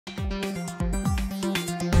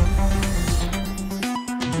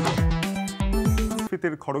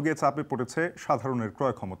মূল্যস্ফীতির খড়গে চাপে পড়েছে সাধারণের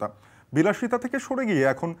ক্রয় ক্ষমতা। বিলাসিতা থেকে সরে গিয়ে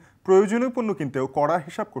এখন প্রয়োজনীয় পণ্য কিনতেও কড়া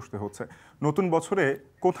হিসাব কষতে হচ্ছে। নতুন বছরে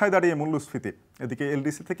কোথায় দাঁড়িয়ে মূল্যস্ফীতি? এদিকে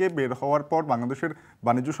এলডিসি থেকে বের হওয়ার পর বাংলাদেশের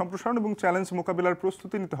বাণিজ্য সম্প্রসারণ এবং চ্যালেঞ্জ মোকাবিলার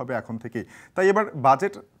প্রস্তুতি নিতে হবে এখন থেকেই। তাই এবার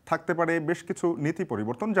বাজেট থাকতে পারে বেশ কিছু নীতি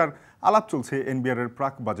পরিবর্তন, যার আলাপ চলছে এনবিআর-এর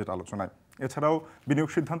প্রাক বাজেট আলোচনায়। এছাড়াও বিনিয়োগ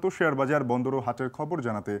সিদ্ধান্ত, শেয়ার বাজার, বন্দর ও হাটের খবর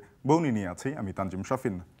জানাতে বৌনি নিয়ে আছি আমি তানজিম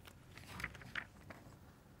শাফিন।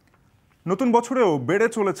 নতুন বছরেও বেড়ে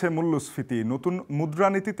চলেছে মূল্যস্ফীতি। নতুন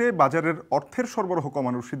মুদ্রানীতিতে বাজারের অর্থের সরবরাহ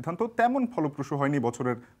কমানোর সিদ্ধান্ত তেমন ফলপ্রসূ হয়নি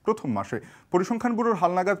বছরের প্রথম মাসে। পরিসংখ্যান ব্যুরোর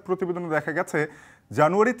হালনাগাদ প্রতিবেদনে দেখা গেছে,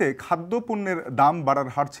 জানুয়ারিতে খাদ্যপণ্যের দাম বাড়ার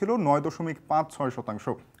হার ছিল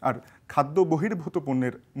 ৯.৫৬%, আর খাদ্য বহির্ভূত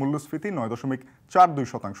পণ্যের মূল্যস্ফীতি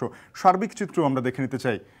 ৯.৪২%। সার্বিক চিত্র আমরা দেখে নিতে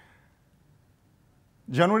চাই।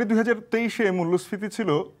 জানুয়ারি ২০২৩-এ মূল্যস্ফীতি ছিল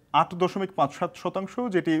 ৮.৫৭%,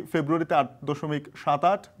 যেটি ফেব্রুয়ারিতে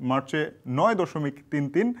 ৮.৭৮, মার্চে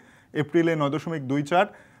 ৯.৩৩, এপ্রিলে ৯.২৪,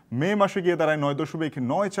 মে মাসে গিয়ে দাঁড়ায়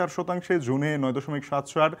 ৯.৯৪%, জুনে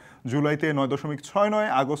 ৯.৭৪, জুলাইতে ৯.৬৯,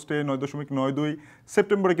 আগস্টে ৯.৯২,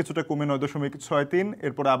 সেপ্টেম্বরে কিছুটা কমে ৯.৬৩,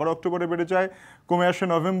 এরপরে আবার অক্টোবরে বেড়ে যায়, কমে আসে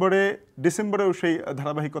নভেম্বরে, ডিসেম্বরেও সেই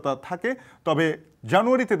ধারাবাহিকতা থাকে। তবে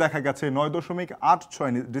জানুয়ারিতে দেখা গেছে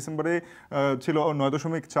 ৯.৮৬, ডিসেম্বরে ছিল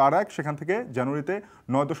 ৯.৪১, সেখান থেকে জানুয়ারিতে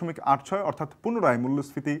 ৯.৮৬, অর্থাৎ পুনরায়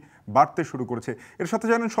মূল্যস্ফীতি বাড়তে শুরু করেছে। এর সাথে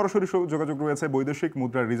জানেন সরাসরি যোগাযোগ রয়েছে বৈদেশিক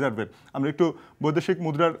মুদ্রার রিজার্ভের। আমরা একটু বৈদেশিক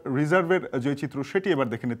মুদ্রার রিজার্ভের যে চিত্র সেটি এবার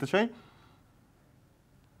দেখে নিতে চাই।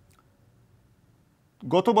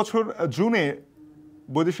 গত বছর জুনে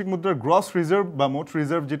বৈদেশিক মুদ্রার গ্রস রিজার্ভ বা মোট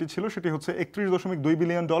রিজার্ভ যেটি ছিল সেটি হচ্ছে $৩১.২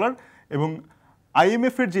 বিলিয়ন, এবং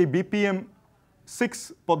আইএমএফ-এর যে বিপিএম 6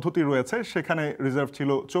 পদ্ধতি রয়েছে সেখানে রিজার্ভ ছিল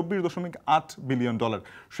 $২৪.৮ বিলিয়ন।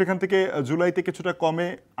 সেখান থেকে জুলাইতে কিছুটা কমে,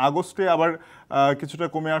 আগস্টে আবার কিছুটা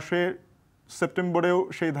কমে আসে, সেপ্টেম্বরেও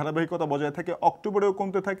সেই ধারাবাহিকতা বজায় থাকে, অক্টোবরেও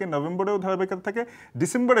কমতে থাকে, নভেম্বরেও ধারাবাহিকতা থাকে।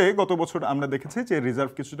 ডিসেম্বরে গত বছর আমরা দেখেছি যে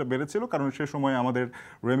রিজার্ভ কিছুটা বেড়েছিল, কারণ সে সময় আমাদের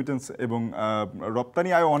রেমিটেন্স এবং রপ্তানি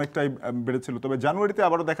আয়ও অনেকটাই বেড়েছিল। তবে জানুয়ারিতে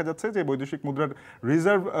আবারও দেখা যাচ্ছে যে বৈদেশিক মুদ্রার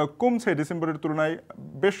রিজার্ভ কমছে, ডিসেম্বরের তুলনায়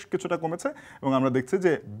বেশ কিছুটা কমেছে, এবং আমরা দেখছি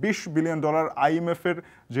যে $20 বিলিয়ন আইএমএফ-এর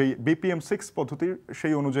যেই বিপিএম 6 পদ্ধতি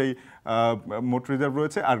সেই অনুযায়ী মোট রিজার্ভ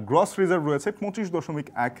রয়েছে, আর গ্রস রিজার্ভ রয়েছে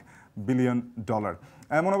 $25.1 বিলিয়ন।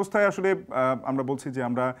 এমন অবস্থায় আসলে আমরা বলছি যে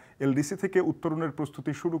আমরা এলডিসি থেকে উত্তরণের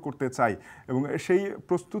প্রস্তুতি শুরু করতে চাই, এবং সেই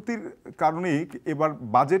প্রস্তুতির কারণেই এবার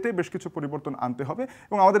বাজেটে বেশ কিছু পরিবর্তন আনতে হবে,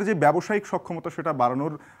 এবং আমাদের যে ব্যবসায়িক সক্ষমতা সেটা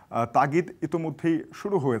বাড়ানোর তাগিদ ইতোমধ্যেই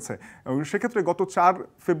শুরু হয়েছে। এবং সেক্ষেত্রে গত 4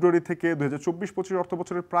 ফেব্রুয়ারি থেকে 2024-25 অর্থ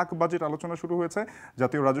বছরের প্রাক বাজেট আলোচনা শুরু হয়েছে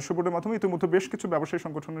জাতীয় রাজস্ব বোর্ডের মাধ্যমে। ইতিমধ্যে বেশ কিছু ব্যবসায়ী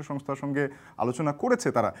সংগঠনের সংস্থার সঙ্গে আলোচনা করেছে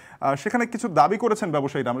তারা। সেখানে কিছু দাবি করেছেন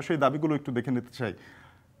ব্যবসায়ীরা, আমরা সেই দাবিগুলো একটু দেখে নিতে চাই।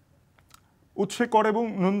 উৎসে কর এবং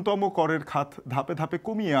ন্যূনতম করের খাত ধাপে ধাপে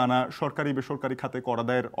কমিয়ে আনা, সরকারি বেসরকারি খাতে কর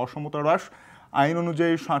আদায়ের অসমতা হ্রাস, আইন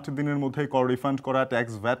অনুযায়ী 60 দিনের মধ্যে কর রিফান্ড করা,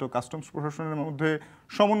 ট্যাক্স, ভ্যাট ও কাস্টমস প্রশাসনের মধ্যে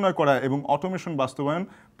সমন্বয় করা এবং অটোমেশন বাস্তবায়ন,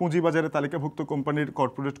 পুঁজিবাজারে তালিকাভুক্ত কোম্পানির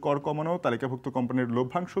কর্পোরেট কর কমানো, তালিকাভুক্ত কোম্পানির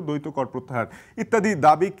লভ্যাংশ, দ্বৈত কর প্রত্যাহার ইত্যাদি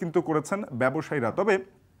দাবি কিন্তু করেছেন ব্যবসায়ীরা। তবে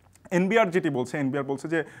এনবিআর যেটি বলছে, এনবিআর বলছে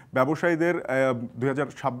যে ব্যবসায়ীদের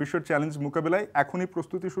 2026-এর চ্যালেঞ্জ মোকাবেলায় এখনই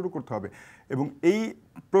প্রস্তুতি শুরু করতে হবে, এবং এই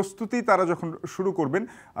প্রস্তুতি তারা যখন শুরু করবেন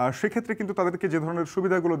সেক্ষেত্রে কিন্তু তাদেরকে যে ধরনের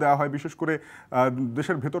সুবিধাগুলো দেওয়া হয়, বিশেষ করে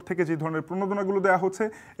দেশের ভেতর থেকে যে ধরনের প্রণোদনাগুলো দেওয়া হচ্ছে,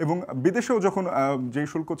 এবং বিদেশেও যখন যেই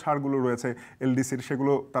শুল্ক ছাড়গুলো রয়েছে এলডিসির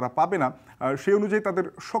সেগুলো তারা পাবে না, সেই অনুযায়ী তাদের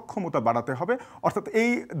সক্ষমতা বাড়াতে হবে। অর্থাৎ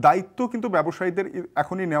এই দায়িত্ব কিন্তু ব্যবসায়ীদের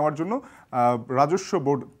এখনই নেওয়ার জন্য রাজস্ব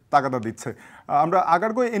বোর্ড তাগাদা দিচ্ছে। আমরা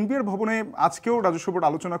আগারগাঁও এনবিআর ভবনে আজকেও রাজস্ব বোর্ড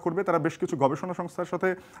আলোচনা করবে, তারা বেশ কিছু গবেষণা সংস্থার সাথে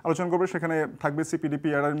আলোচনা করবে, সেখানে থাকবে সিপিডিপি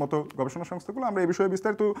এর মতো গবেষণা সংস্থাগুলো। আমরা এই বিষয়ে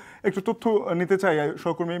বিস্তারিত একটু তথ্য নিতে চাই।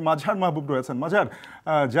 সহকর্মী মাঝার মাহবুব রয়েছেন। মাঝার,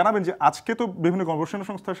 জানাবেন যে আজকে তো বিভিন্ন গবেষণা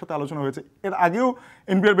সংস্থার সাথে আলোচনা হয়েছে, এর আগেও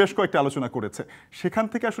এনবিআর বেশ কয়েকটা আলোচনা করেছে, সেখান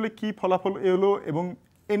থেকে আসলে কি ফলাফল এলো, এবং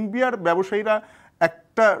এনবিআর ব্যবসায়ীরা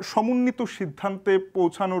একটা সমন্বিত সিদ্ধান্তে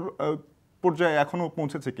পৌঁছানোর পর্যায়ে এখনো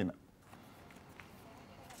পৌঁছেছে কিনা?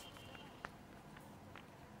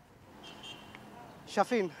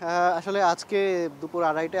 শাফিন, আসলে আজকে দুপুর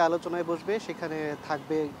 2:30টায় আলোচনায় বসবে, সেখানে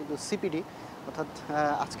থাকবে কিন্তু সিপিডি, অর্থাৎ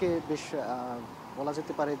আজকে বেশ বলা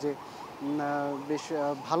যেতে পারে যে বেশ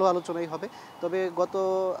ভালো আলোচনাই হবে। তবে গত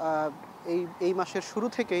এই মাসের শুরু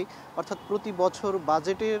থেকেই, অর্থাৎ প্রতি বছর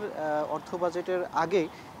বাজেটের অর্থ বাজেটের আগে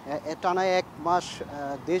টানা ১ মাস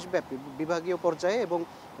দেশব্যাপী বিভাগীয় পর্যায়ে এবং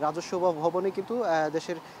রাজস্ব ভবনে কিন্তু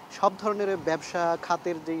দেশের সব ধরনের ব্যবসা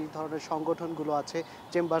খাতের যেই ধরনের সংগঠনগুলো আছে,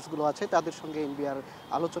 চেম্বার্সগুলো আছে, তাদের সঙ্গে এনবিআর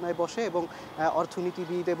আলোচনায় বসে এবং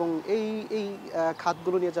অর্থনীতিবিদ এবং এই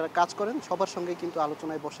খাতগুলো নিয়ে যারা কাজ করেন সবার সঙ্গে কিন্তু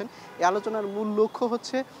আলোচনায় বসেন। এই আলোচনার মূল লক্ষ্য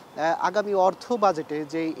হচ্ছে আগামী অর্থ বাজেটে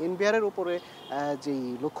যে এনবিআরের উপরে যেই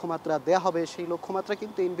লক্ষ্যমাত্রা দেয়া হবে সেই লক্ষ্যমাত্রা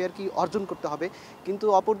কিন্তু এনবিআর কি অর্জন করতে হবে, কিন্তু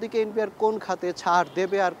অপরদিকে এনবিআর কোন খাতে ছাড়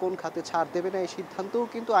দেবে আর কোন খাতে ছাড় দেবে না এই সিদ্ধান্তও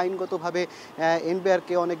কিন্তু আইনগতভাবে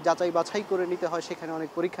এনবিআরকে অনেক যাচাই বাছাই করে নিতে হয়। সেখানে অনেক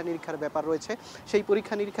পরীক্ষা নিরীক্ষার ব্যাপার রয়েছে। সেই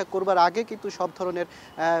পরীক্ষা নিরীক্ষা করবার আগে কিন্তু সব ধরনের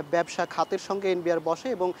ব্যবসা খাতের সঙ্গে এনবিআর বসে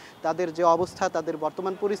এবং তাদের যে অবস্থা, তাদের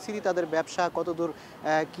বর্তমান পরিস্থিতি, তাদের ব্যবসা কতদূর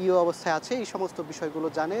কী অবস্থায় আছে এই সমস্ত বিষয়গুলো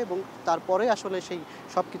জানে এবং তারপরে আসলে সেই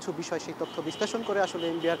সব কিছু বিষয় সেই তথ্য বিশ্লেষণ করে আসলে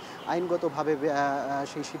এনবিআর আইনগতভাবে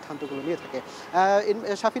সেই সিদ্ধান্তগুলো নিয়ে থাকে।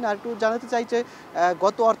 শাফিন, আর একটু জানাতে চাই যে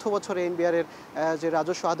গত অর্থ বছরে এনবিআরের যে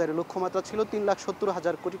রাজস্ব আদায়ের লক্ষ্যমাত্রা ছিল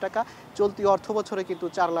 ৩,৭০,০০০ কোটি টাকা, চলতি অর্থ বছরে কিন্তু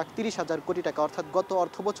 ৪,৩০,০০০ কোটি টাকা, অর্থাৎ গত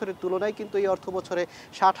অর্থ বছরের তুলনায় কিন্তু এই অর্থ বছরে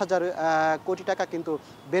 60,০০০ কোটি টাকা কিন্তু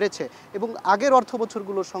বেড়েছে এবং আগের অর্থ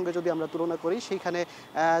বছরগুলোর সঙ্গে যদি আমরা তুলনা করি সেইখানে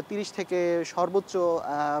 ৩০ থেকে সর্বোচ্চ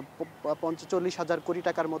 ৪০,০০০ কোটি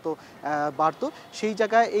টাকার মতো বাড়তো। সেই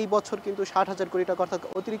জায়গায় এই বছর কিন্তু ৬০,০০০ কোটি টাকা অর্থাৎ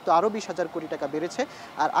অতিরিক্ত আরও ২০,০০০ কোটি টাকা বেড়েছে।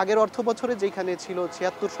 আর আগের অর্থ বছরে যেখানে ছিল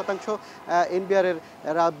 ৭৬% এনবিআরের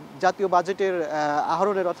জাতীয় বাজেটের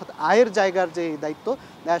আহরণের অর্থাৎ আয়ের জায়গার যে দায়িত্ব,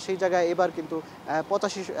 সেই জায়গায় এবার কিন্তু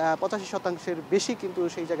 ৮৫% বেশি কিন্তু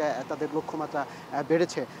সেই জায়গায় তাদের লক্ষ্যমাত্রা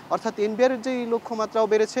বেড়েছে। অর্থাৎ এনবিআর যেই লক্ষ্যমাত্রাও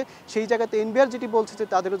বেড়েছে সেই জায়গাতে এনবিআর যেটি বলছে যে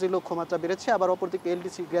তাদেরও যে লক্ষ্যমাত্রা বেড়েছে, আবার অপরদিকে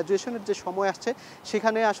এলডিসি গ্র্যাজুয়েশনের যে সময় আসছে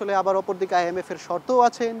সেখানে আসলে আবার অপরদিকে আইএমএফের শর্তও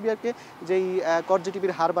আছে এনবিআরকে যেই কর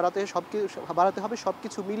জিটিপির হার বাড়াতে হবে। সব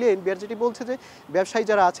কিছু মিলে এনবিআর যেটি বলছে যে ব্যবসায়ী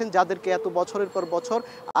যারা আছেন যাদেরকে এত বছরের পর বছর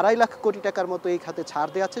 ২.৫ লাখ কোটি টাকার মতো এই খাতে ছাড়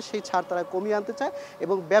দেওয়া আছে সেই ছাড় তারা কমিয়ে আনতে চায়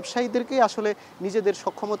এবং ব্যবসায়ীদেরকেই আসলে নিজেদের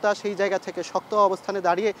সক্ষমতা সেই জায়গা থেকে শক্ত অবস্থানে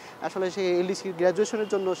দাঁড়িয়ে আসলে সেই এলডিসি গ্র্যাজুয়েশনের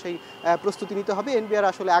জন্য সেই প্রস্তুতি নিতে হবে।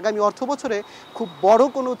 এনবিআর আসলে আগামী অর্থ বছরে খুব বড়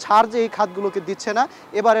কোনো ছাড় যে এই খাতগুলোকে দিচ্ছে না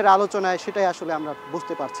এবারের আলোচনায়, সেটাই আসলে আমরা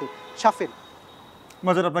বুঝতে পারছি। শাফিন,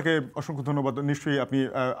 মাজার, আপনাকে অসংখ্য ধন্যবাদ। নিশ্চয়ই আপনি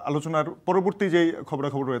আলোচনার পরবর্তী যেই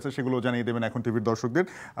খবরাখবর রয়েছে সেগুলো জানিয়ে দেবেন এখন টিভির দর্শকদের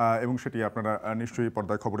এবং সেটি আপনারা নিশ্চয়ই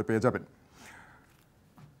পর্দায় খবরে পেয়ে যাবেন।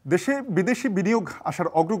 দেশে বিদেশি বিনিয়োগ আসার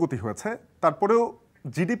অগ্রগতি হয়েছে, তারপরেও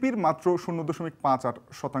জিডিপির মাত্র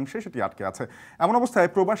 0.58% সেটি আটকে আছে। এমন অবস্থায়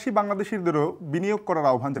প্রবাসী বাংলাদেশিদেরও বিনিয়োগ করার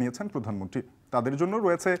আহ্বান জানিয়েছেন প্রধানমন্ত্রী। তাদের জন্য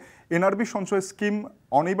রয়েছে এনআরবি সঞ্চয় স্কিম।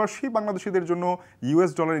 অনিবাসী বাংলাদেশিদের জন্য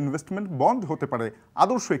ইউএস ডলার ইনভেস্টমেন্ট বন্ড হতে পারে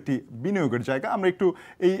আদর্শ একটি বিনিয়োগের জায়গা। আমরা একটু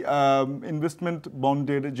এই ইনভেস্টমেন্ট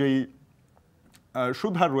বন্ডের যেই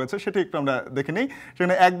সুদহার রয়েছে সেটি একটু আমরা দেখে নেই।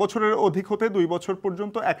 সেখানে 1 বছরের অধিক হতে 2 বছর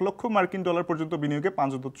পর্যন্ত 1 লক্ষ মার্কিন ডলার পর্যন্ত বিনিয়োগে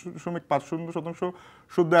 5.50%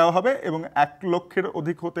 সুদ দেওয়া হবে এবং 1 লক্ষের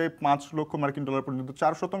অধিক হতে 5 লক্ষ মার্কিন ডলার পর্যন্ত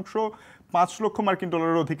 4%, 5 লক্ষ মার্কিন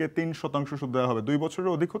ডলারের অধিকে 3% সুদ দেওয়া হবে। 2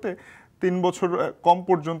 বছরের অধিক হতে 3 বছর কম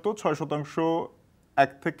পর্যন্ত 6%,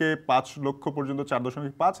 1 থেকে 5 লক্ষ পর্যন্ত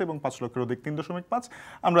 4.5 এবং 5 লক্ষের অধিক 3.5।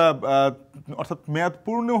 আমরা অর্থাৎ মেয়াদ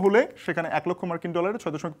পূর্ণ হলে সেখানে 1 লক্ষ মার্কিন ডলারে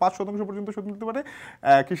 6.5% পর্যন্ত সুদ মিলতে পারে।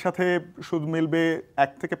 একই সাথে সুদ মিলবে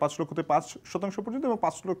 1 থেকে 5 লক্ষতে 5% পর্যন্ত এবং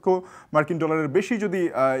 5 লক্ষ মার্কিন ডলারের বেশি যদি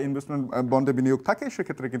ইনভেস্টমেন্ট বন্ডে বিনিয়োগ থাকে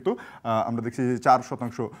সেক্ষেত্রে কিন্তু আমরা দেখছি যে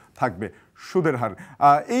 4% থাকবে সুদের হার।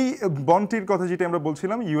 এই বন্ডটির কথা যেটি আমরা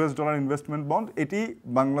বলছিলাম ইউএস ডলার ইনভেস্টমেন্ট বন্ড, এটি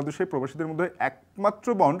বাংলাদেশের প্রবাসীদের মধ্যে একমাত্র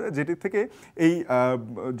বন্ড যেটি থেকে এই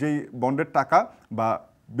যেই বন্ডের টাকা বা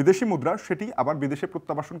বিদেশি মুদ্রা সেটি আবার বিদেশে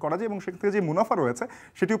প্রত্যাবাসন করা যায় এবং সেখান থেকে যে মুনাফা রয়েছে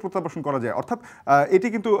সেটিও প্রত্যাবাসন করা যায়। অর্থাৎ এটি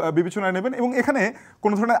কিন্তু বিবেচনায় নেবেন এবং এখানে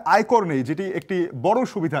কোনো ধরনের আয়কর নেই, যেটি একটি বড়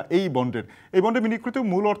সুবিধা এই বন্ডের। এই বন্ডে বিনিয়োগকৃত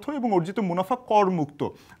মূল অর্থ এবং অর্জিত মুনাফা করমুক্ত।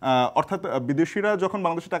 অর্থাৎ বিদেশিরা যখন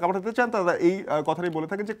বাংলাদেশে টাকা পাঠাতে চান তারা এই কথাটাই বলে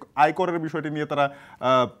থাকেন যে আয়করের বিষয়টি নিয়ে তারা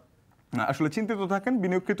আসলে চিন্তিত থাকেন।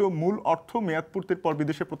 বিনিয়োগকৃত মূল অর্থ মেয়াদ পূর্তির পর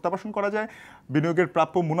বিদেশে প্রত্যাবাসন করা যায়, বিনিয়োগের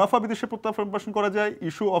প্রাপ্য মুনাফা বিদেশে প্রত্যাবাসন করা যায়,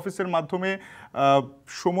 ইস্যু অফিসের মাধ্যমে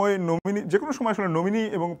সময় নমিনি যে কোনো সময় আসলে নমিনি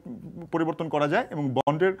এবং পরিবর্তন করা যায় এবং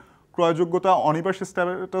বন্ডের ক্রয়যোগ্যতা অনিবাসী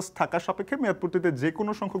স্ট্যাটাস থাকার সাপেক্ষে মেয়াদ পূর্তিতে যে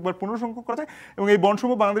কোনো সংখ্যক বার পুনঃসংখ্যক করা যায় এবং এই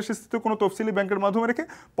বন্ডসমূহ বাংলাদেশে স্থিত কোনো তফসিলি ব্যাংকের মাধ্যমে রেখে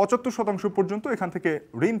 75% পর্যন্ত এখান থেকে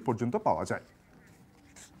ঋণ পর্যন্ত পাওয়া যায়।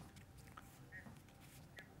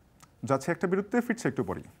 যাচ্ছে একটা বিরতিতে, ফিরছে একটু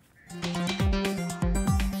পরেই।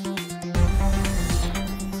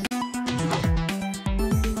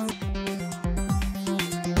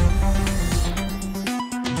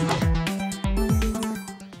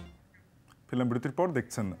 ফিল্ম বিরতির পর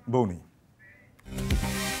দেখছেন বৌনি।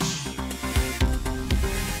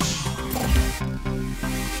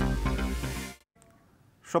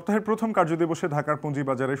 সপ্তাহের প্রথম কার্যদিবসে ঢাকার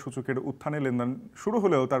পুঁজিবাজারে সূচকের উত্থানে লেনদেন শুরু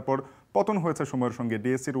হলেও তারপর পতন হয়েছে সময়ের সঙ্গে।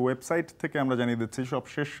 ডিএসসির ওয়েবসাইট থেকে আমরা জানিয়ে দিচ্ছি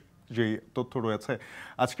সবশেষ যেই তথ্য রয়েছে।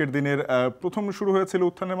 আজকের দিনের প্রথম শুরু হয়েছিল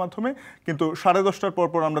উত্থানের মাধ্যমে, কিন্তু 10:30টার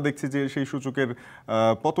পর আমরা দেখছি যে সেই সূচকের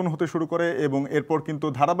পতন হতে শুরু করে এবং এরপর কিন্তু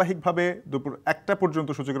ধারাবাহিকভাবে দুপুর 1টা পর্যন্ত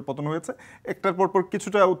সূচকের পতন হয়েছে। একটার পর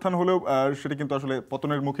কিছুটা উত্থান হলেও সেটা কিন্তু আসলে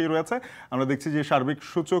পতনের মুখেই রয়েছে। আমরা দেখছি যে সার্বিক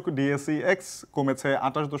সূচক ডিএসসি এক্স কমেছে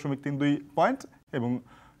 28.32 পয়েন্ট এবং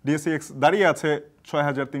ডিএসসি এক্স দাঁড়িয়ে আছে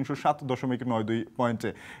 6307.92 পয়েন্টে।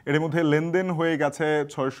 এর মধ্যে লেনদেন হয়ে গেছে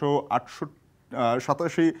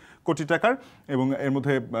 687 কোটি টাকার এবং এর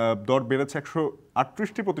মধ্যে দর বেড়েছে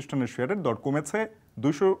 138টি প্রতিষ্ঠানের শেয়ারের, দর কমেছে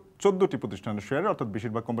 214টি প্রতিষ্ঠানের শেয়ার, অর্থাৎ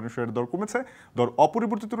বেশিরভাগ কোম্পানির শেয়ারের দর কমেছে। দর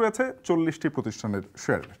অপরিবর্তিত রয়েছে 40টি প্রতিষ্ঠানের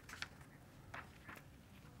share.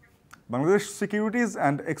 Bangladesh securities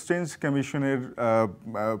and exchange কমিশনের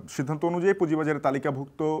সিদ্ধান্ত অনুযায়ী পুঁজিবাজারে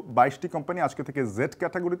তালিকাভুক্ত 22টি কোম্পানি আজকে থেকে জেড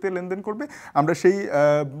ক্যাটাগরিতে লেনদেন করবে। আমরা সেই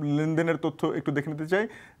লেনদেনের তথ্য একটু দেখে নিতে চাই।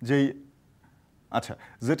 যেই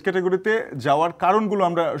জেড ক্যাটাগরিতে যাওয়ার কারণগুলো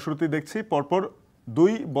আমরা শুরুতেই দেখছি। পরপর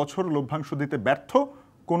 2 বছর লভ্যাংশ দিতে ব্যর্থ,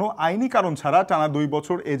 কোনো আইনি কারণ ছাড়া টানা 2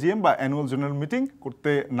 বছর এজিএম বা অ্যানুয়াল জেনারেল মিটিং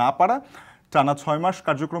করতে না পারা, টানা 6 মাস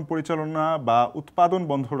কার্যক্রম পরিচালনা বা উৎপাদন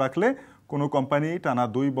বন্ধ রাখলে, কোনো কোম্পানি টানা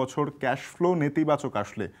 2 বছর ক্যাশ ফ্লো নেতিবাচক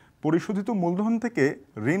আসলে, পরিশোধিত মূলধন থেকে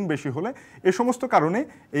ঋণ বেশি হলে, এ সমস্ত কারণে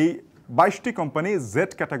এই 22টি কোম্পানি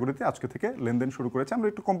জেড ক্যাটাগরিতে আজকে থেকে লেনদেন শুরু করেছে। আমরা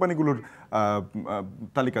একটু কোম্পানিগুলোর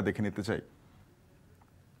তালিকা দেখে নিতে চাই।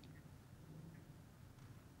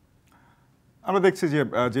 আমরা দেখছি যে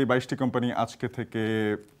 22টি কোম্পানি আজকে থেকে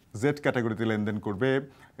জেড ক্যাটাগরিতে লেনদেন করবে।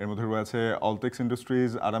 এর মধ্যে রয়েছে অলটেক্স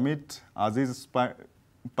ইন্ডাস্ট্রিজ, আরামিট, আজিজ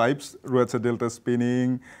পাইপস, রয়েছে delta spinning,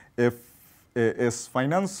 এফএএস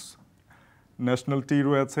finance, national tea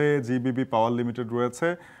রয়েছে, জিবিবি পাওয়ার লিমিটেড রয়েছে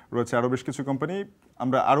আরও বেশ কিছু কোম্পানি।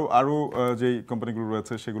 আমরা আরও যেই কোম্পানিগুলো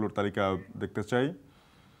রয়েছে সেগুলোর তালিকা দেখতে চাই।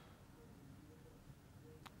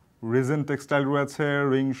 রিজেন টেক্সটাইল রয়েছে,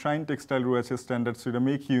 রিং শাইন টেক্সটাইল রয়েছে, স্ট্যান্ডার্ড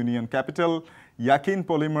সিরামিক, ইউনিয়ন ক্যাপিটাল, ইয়াকিন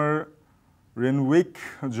polymer, Renwick,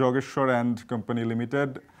 জগেশ্বর and company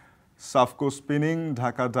limited, Safko spinning,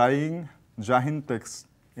 Dhaka dyeing, Jahin text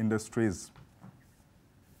industries.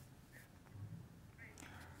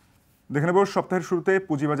 দেখে নেব সপ্তাহের শুরুতে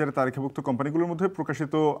পুঁজিবাজারে তালিকাভুক্ত কোম্পানিগুলোর মধ্যে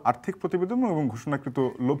প্রকাশিত আর্থিক প্রতিবেদন এবং ঘোষণাকৃত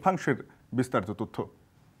লভ্যাংশের বিস্তারিত তথ্য।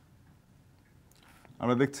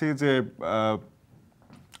 আমরা দেখছি যে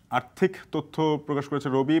আর্থিক তথ্য প্রকাশ করেছে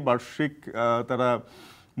রবি। বার্ষিক তারা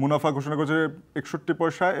মুনাফা ঘোষণা করেছে 61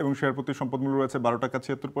 পয়সা এবং শেয়ার প্রতি সম্পদ মূল্য রয়েছে 12 টাকা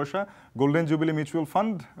 76 পয়সা। গোল্ডেন জুবিলি মিউচুয়াল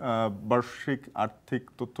ফান্ড বার্ষিক আর্থিক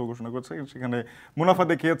তথ্য ঘোষণা করেছে, সেখানে মুনাফা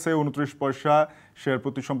দেখিয়েছে 29 পয়সা, শেয়ার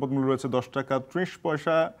প্রতি সম্পদ মূল্য রয়েছে 10 টাকা 30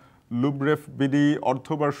 পয়সা। লুব্রেফ বিডি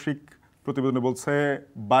অর্ধবার্ষিক প্রতিবেদনে বলছে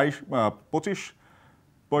 25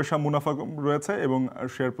 পয়সা মুনাফা রয়েছে এবং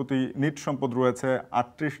শেয়ার প্রতি নিট সম্পদ রয়েছে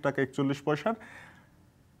 38 টাকা 41 পয়সার।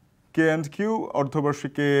 K&Q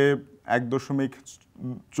অর্ধবার্ষিকে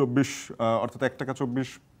 1.24 অর্থাৎ 1 টাকা 24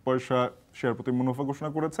 পয়সা শেয়ার প্রতি মুনাফা ঘোষণা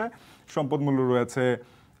করেছে। সম্পদ মূল্য রয়েছে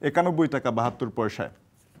 91 টাকা 72 পয়সায়।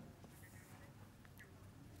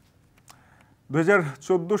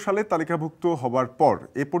 2014 সালে তালিকাভুক্ত হবার পর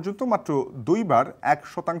এ পর্যন্ত মাত্র 2 বার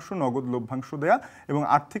 1% নগদ লভ্যাংশ দেয়া এবং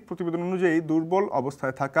আর্থিক প্রতিবেদন অনুযায়ী দুর্বল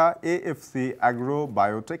অবস্থায় থাকা এএফসি অ্যাগ্রো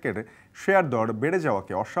বায়োটেকের শেয়ার দর বেড়ে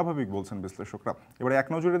যাওয়াকে অস্বাভাবিক বলছেন বিশ্লেষকরা। এবারে এক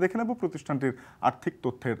নজরে দেখে নেব প্রতিষ্ঠানটির আর্থিক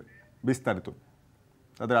তথ্যের বিস্তারিত।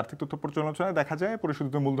 তাদের আর্থিক তথ্য পর্যালোচনায় দেখা যায়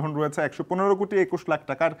পরিশোধিত মূলধন রয়েছে 115 কোটি 21 লাখ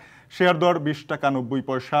টাকার, শেয়ার দর 20 টাকা 90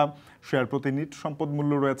 পয়সা, শেয়ার প্রতি নিট সম্পদ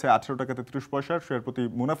মূল্য রয়েছে 18 টাকা 33 পয়সা, শেয়ার প্রতি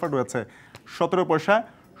মুনাফা রয়েছে 17 পয়সা।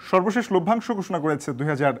 সর্বশেষ লভ্যাংশ ঘোষণা করেছে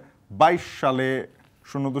 2022 সালে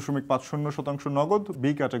 0.50% নগদ,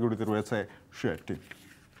 বি ক্যাটাগরিতে রয়েছে শেয়ারটি।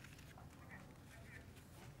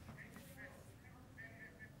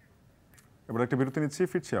 এবার একটা বিরতি নিচ্ছি,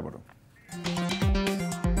 ফিরছি আবারও।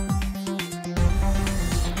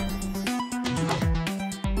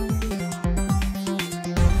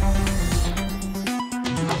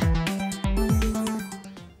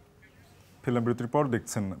 ফিল্ম বিরতির পর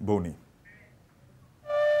দেখছেন বৌনি।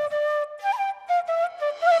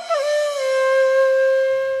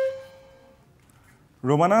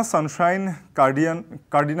 রোমানা, সানশাইন,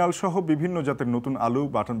 কার্ডিনাল সহ বিভিন্ন জাতের নতুন আলু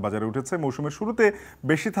বাজারে উঠেছে। মৌসুমের শুরুতে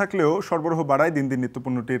বেশি থাকলেও সরবরাহ বাড়ায় দিন দিন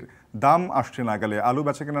নিত্যপণ্যটির দাম আসছে নাগালে। আলু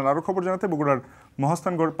বেচা কেনার আরও খবর জানাতে বগুড়ার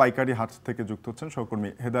মহাস্থানগড় পাইকারি হাট থেকে যুক্ত হচ্ছেন সহকর্মী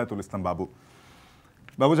হেদায়েতুল ইসলাম বাবু।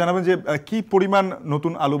 বাবু, জানাবেন যে কি পরিমাণ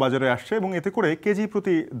নতুন আলু বাজারে আসছে এবং এতে করে কেজি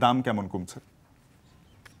প্রতি দাম কেমন কমছে?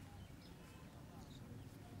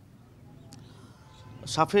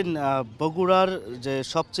 শাফিন, বগুড়ার যে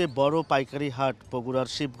সবচেয়ে বড় পাইকারি হাট বগুড়ার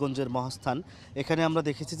শিবগঞ্জের মহাস্থান, এখানে আমরা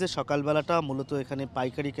দেখেছি যে সকালবেলাটা মূলত এখানে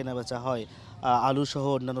পাইকারি কেনাবেচা হয় আলু সহ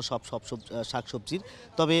অন্যান্য সব সব শাকসবজির।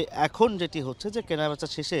 তবে এখন যেটি হচ্ছে যে কেনাবেচা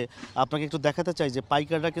শেষে আপনাকে একটু দেখাতে চাই যে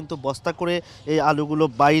পাইকাররা কিন্তু বস্তা করে এই আলুগুলো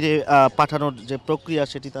বাইরে পাঠানোর যে প্রক্রিয়া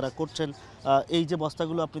সেটি তারা করছেন। এই যে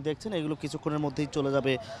বস্তাগুলো আপনি দেখছেন এগুলো কিছুক্ষণের মধ্যেই চলে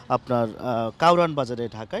যাবে আপনার কাউরান বাজারে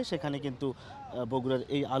ঢাকায়। সেখানে কিন্তু বগুড়ার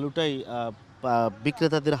এই আলুটাই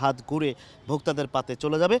বিক্রেতাদের হাত ঘুরে ভোক্তাদের পাতে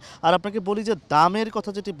চলে যাবে। আর আপনাকে বলি যে দামের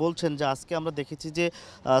কথা যেটি বলছেন, যে আজকে আমরা দেখেছি যে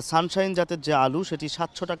সানশাইন জাতের যে আলু সেটি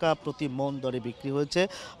 700 টাকা প্রতি মন দরে বিক্রি হয়েছে,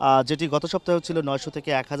 যেটি গত সপ্তাহে ছিল 900 থেকে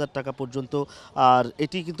 1000 টাকা পর্যন্ত। আর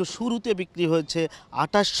এটি কিন্তু শুরুতে বিক্রি হয়েছে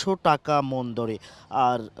 2800 টাকা মন দরে।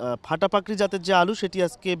 আর ফাটাপাকড়ি জাতের যে আলু সেটি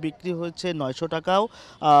আজকে বিক্রি হয়েছে 900 টাকাও,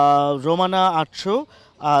 রোমানা 800,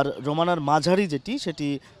 আর রোমানার মাঝারি যেটি সেটি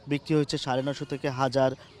বিক্রি হয়েছে 950 থেকে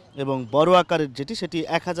 1000, এবং বড় আকারের যেটি সেটি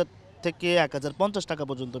 1000 থেকে 1050 টাকা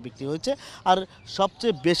পর্যন্ত বিক্রি হয়েছে। আর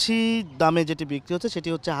সবচেয়ে বেশি দামে যেটি বিক্রি হচ্ছে সেটি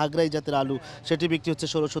হচ্ছে হাগরাই জাতের আলু, সেটি বিক্রি হচ্ছে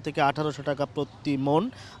 1600 থেকে 1800 টাকা প্রতি মন।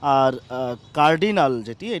 আর কার্ডিনাল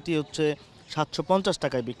যেটি এটি হচ্ছে 750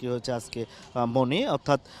 টাকায় বিক্রি হয়েছে আজকে মনে,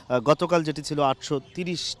 অর্থাৎ গতকাল যেটি ছিল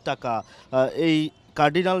 830 টাকা। এই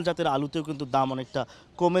কার্ডিনাল জাতের আলুতেও কিন্তু দাম অনেকটা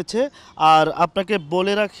কমেছে। আর আপনাকে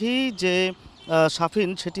বলে রাখি যে শাফিন,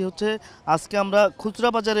 সেটি হচ্ছে আজকে আমরা খুচরা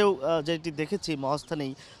বাজারেও যেটি দেখেছি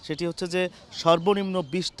মহাস্থানেই, সেটি হচ্ছে যে সর্বনিম্ন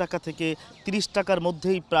 20 টাকা থেকে 30 টাকার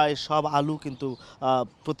মধ্যেই প্রায় সব আলু কিন্তু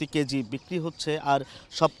প্রতি কেজি বিক্রি হচ্ছে। আর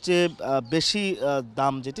সবচেয়ে বেশি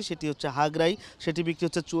দাম যেটি সেটি হচ্ছে হাগরাই, সেটি বিক্রি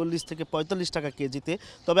হচ্ছে 44 থেকে 45 টাকা কেজিতে।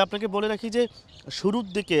 তবে আপনাকে বলে রাখি যে শুরুর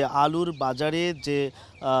দিকে আলুর বাজারে যে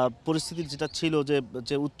পরিস্থিতি যেটা ছিল, যে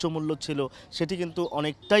যে উচ্চ মূল্য ছিল সেটি কিন্তু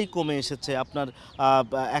অনেকটাই কমে এসেছে। আপনার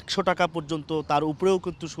 100 টাকা পর্যন্ত, তার উপরেও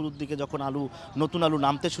কিন্তু শুরুর দিকে যখন নতুন আলু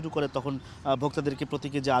নামতে শুরু করে তখন ভোক্তাদেরকে প্রতি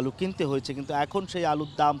কেজি আলু কিনতে হয়েছে, কিন্তু এখন সেই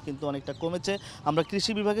আলুর দাম কিন্তু অনেকটা কমেছে। আমরা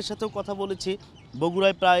কৃষি বিভাগের সাথেও কথা বলেছি,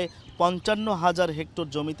 বগুড়ায় প্রায় 55,000 হেক্টর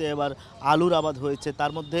জমিতে এবার আলুর আবাদ হয়েছে,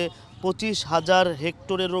 তার মধ্যে 25,000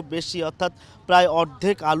 হেক্টরেরও বেশি, অর্থাৎ প্রায়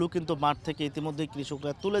অর্ধেক আলু কিন্তু মাঠ থেকে ইতিমধ্যেই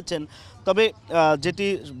কৃষকরা তুলেছেন। তবে যেটি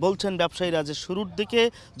বলছেন ব্যবসায়ীরা, যে শুরুর দিকে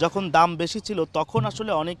যখন দাম বেশি ছিল তখন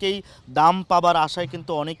আসলে অনেকেই দাম পাবার আশায়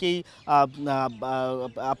কিন্তু অনেকেই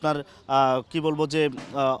আপনার কি বলবো যে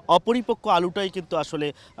অপরিপক্ক আলুটাই কিন্তু আসলে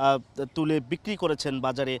তুলে বিক্রি করেছেন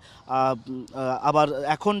বাজারে। আবার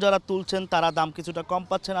এখন যারা তুলছেন তারা দাম কিছুটা কম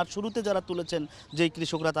পাচ্ছেন, আর শুরুতে যারা তুলেছেন যেই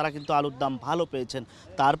কৃষকরা তারা কিন্তু আলুর দাম ভালো পেয়েছেন।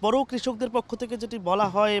 তারপরেও কৃষকদের পক্ষ থেকে যেটি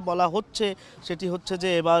বলা হচ্ছে সেটি হচ্ছে যে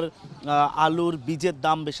এবার আলুর বীজের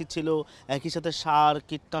দাম বেশি ছিল, একই সাথে সার,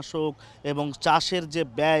 কীটনাশক এবং চাষের যে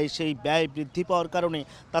ব্যয়, সেই ব্যয় বৃদ্ধি পাওয়ার কারণে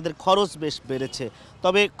তাদের খরচ বেশ বেড়েছে।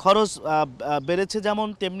 তবে খরচ বেড়েছে যেমন,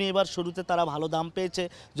 তেমনি এবার শুরুতে তারা ভালো দাম পেয়েছে,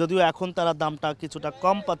 যদিও এখন তারা দামটা কিছুটা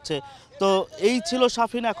কম পাচ্ছে। তো এই ছিল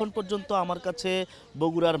শাফিন এখন পর্যন্ত আমার কাছে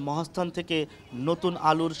বগুড়ার মহাস্থান থেকে নতুন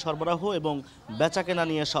আলুর সরবরাহ এবং বেচাকেনা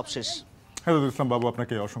নিয়ে সবশেষ। হেদায়েতুল ইসলাম বাবু,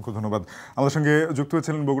 আপনাকে অসংখ্য ধন্যবাদ। আমাদের সঙ্গে যুক্ত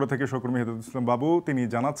হয়েছিলেন বগুড়া থেকে সহকর্মী হেদায়েতুল ইসলাম বাবু। তিনি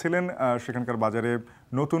জানাচ্ছিলেন সেখানকার বাজারে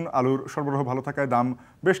নতুন আলুর সরবরাহ ভালো থাকায় দাম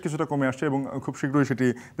বেশ কিছুটা কমে আসছে এবং খুব শীঘ্রই সেটি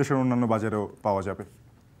দেশের অন্যান্য বাজারেও পাওয়া যাবে।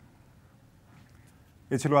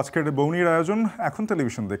 এ ছিল আজকের বৌনির আয়োজন। এখন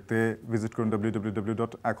টেলিভিশন দেখতে ভিজিট করুন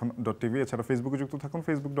www.ekhon.tv। এছাড়া ফেসবুকে যুক্ত থাকুন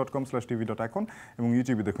facebook.com/tv.ekhon এবং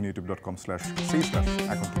ইউটিউবে দেখুন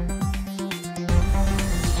youtube.com/c/ekhon।